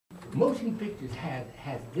motion pictures has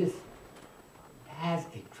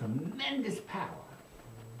a tremendous power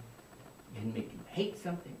in making you hate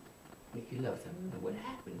something, make you love something. And what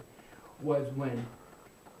happened was when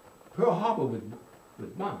Pearl Harbor was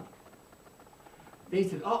bombed, they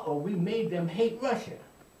said, uh-oh, we made them hate Russia.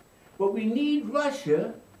 But we need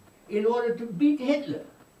Russia in order to beat Hitler.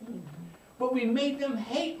 But we made them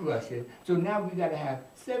hate Russia, so now we gotta have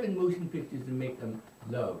 7 motion pictures to make them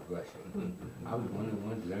love Russia. I was one of the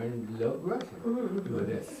ones learning to love Russia. So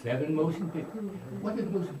there's 7 motion pictures. What does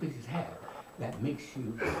motion pictures have that makes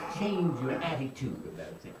you change your attitude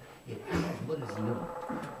about things? It has what is known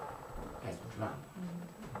as drama.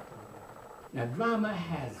 Now drama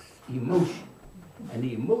has emotion, and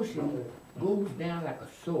the emotion goes down like a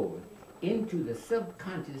sword into the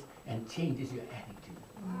subconscious and changes your attitude.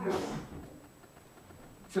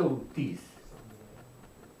 So these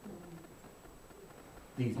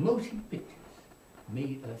motion pictures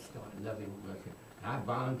made us start loving Russia. I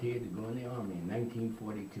volunteered to go in the army in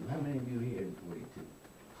 1942. How many of you here in 42?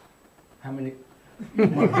 How many?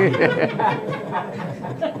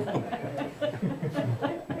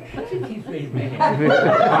 She keeps raising her hand.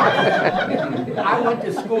 I went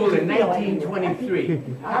to school in 1923.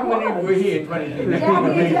 How many were here in 23?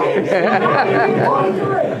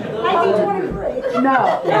 1923.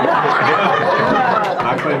 No.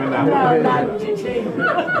 I'm claiming that one. She changed it.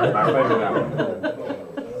 I'm claiming that one.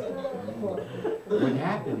 What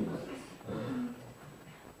happened was,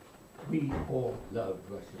 we all loved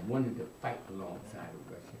Russia, wanted to fight alongside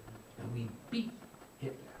of Russia, and we beat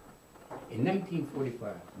Hitler. In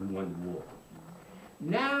 1945, we won the war.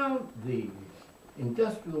 Now the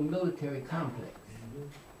industrial military complex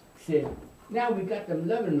said, now we got them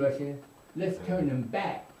loving Russia, let's turn them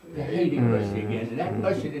back to hating Russia again. And that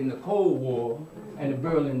ushered in the Cold War and the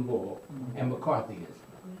Berlin Wall and McCarthyism.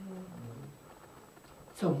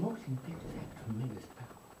 So motion pictures have tremendous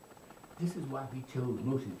power. This is why we chose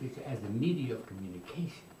motion picture as a media of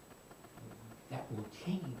communication that will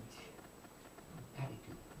change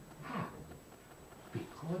attitude. How?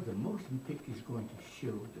 Because the motion picture is going to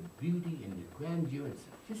show the beauty and the grandeur and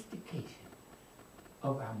sophistication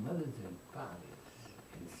of our mothers and fathers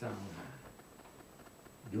in Shanghai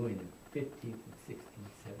during the 15th and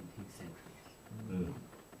 16th, 17th centuries.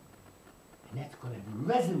 And that's going to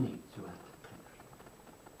resonate throughout the country.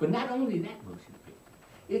 But not only that motion picture,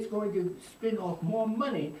 it's going to spin off more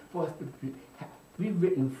money for us to we've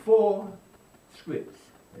written 4 scripts.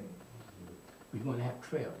 We're going to have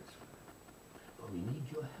trailers. But we need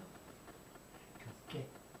your help to get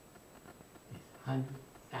these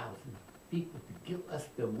 100,000 people to give us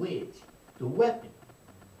the wedge, the weapon,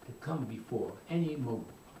 to come before any mogul,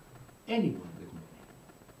 anyone with money.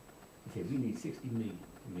 He said, we need 60 million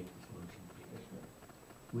to make this motion picture.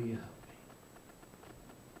 Will you help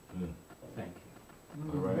me? Thank you.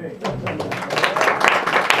 All right.